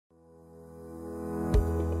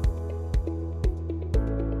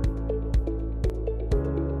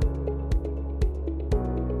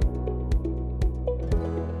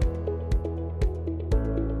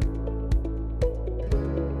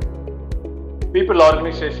People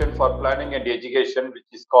Organization for Planning and Education, which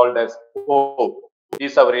is called as HOPE,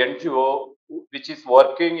 is our NGO which is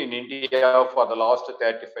working in India for the last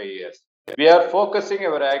 35 years. We are focusing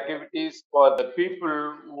our activities for the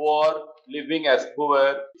people who are living as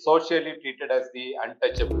poor, socially treated as the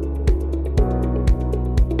untouchable.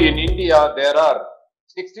 In India, there are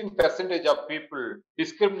 16% of people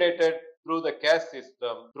discriminated through the caste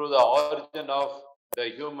system, through the origin of the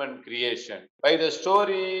human creation, by the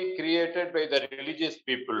story created by the religious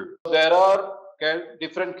people. There are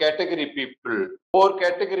different category people, four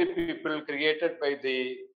category people created by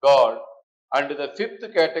the God, and the fifth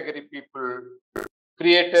category people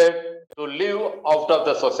created to live out of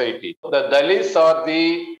the society. The Dalits are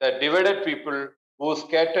the divided people who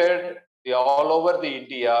scattered all over the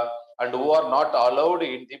India and who are not allowed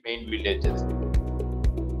in the main villages.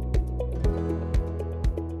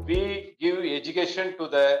 We give education to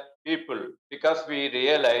the people because we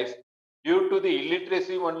realize due to the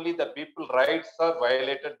illiteracy only the people's rights are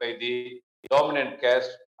violated by the dominant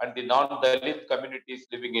caste and the non-Dalit communities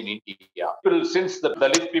living in India. Since the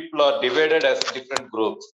Dalit people are divided as different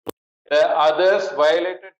groups, the others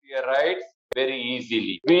violated their rights very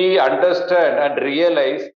easily. We understand and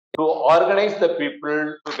realize to organize the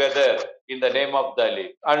people together in the name of Dalit,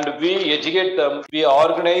 and we educate them. We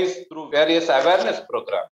organize through various awareness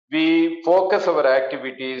programs. We focus our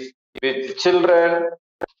activities with children,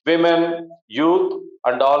 women, youth,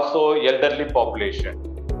 and also elderly population.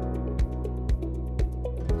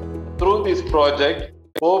 Through this project,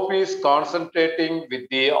 HOPE is concentrating with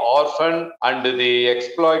the orphan and the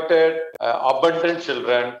exploited, abandoned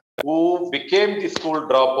children who became the school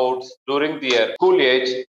dropouts during their school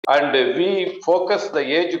age, and we focus the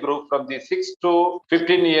age group from the 6 to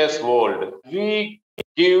 15 years old. We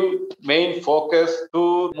give main focus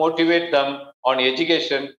to motivate them on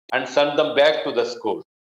education and send them back to the school.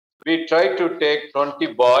 We try to take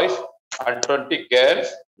 20 boys and 20 girls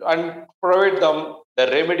and provide them the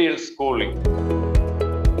remedial schooling.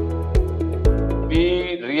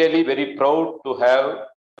 We really very proud to have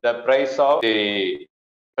the prize of the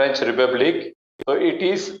French Republic. So it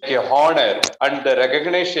is a honor and the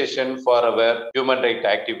recognition for our human rights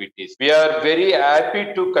activities. We are very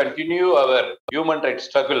happy to continue our human rights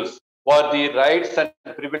struggles for the rights and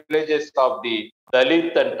privileges of the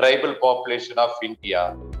Dalit and tribal population of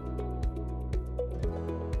India.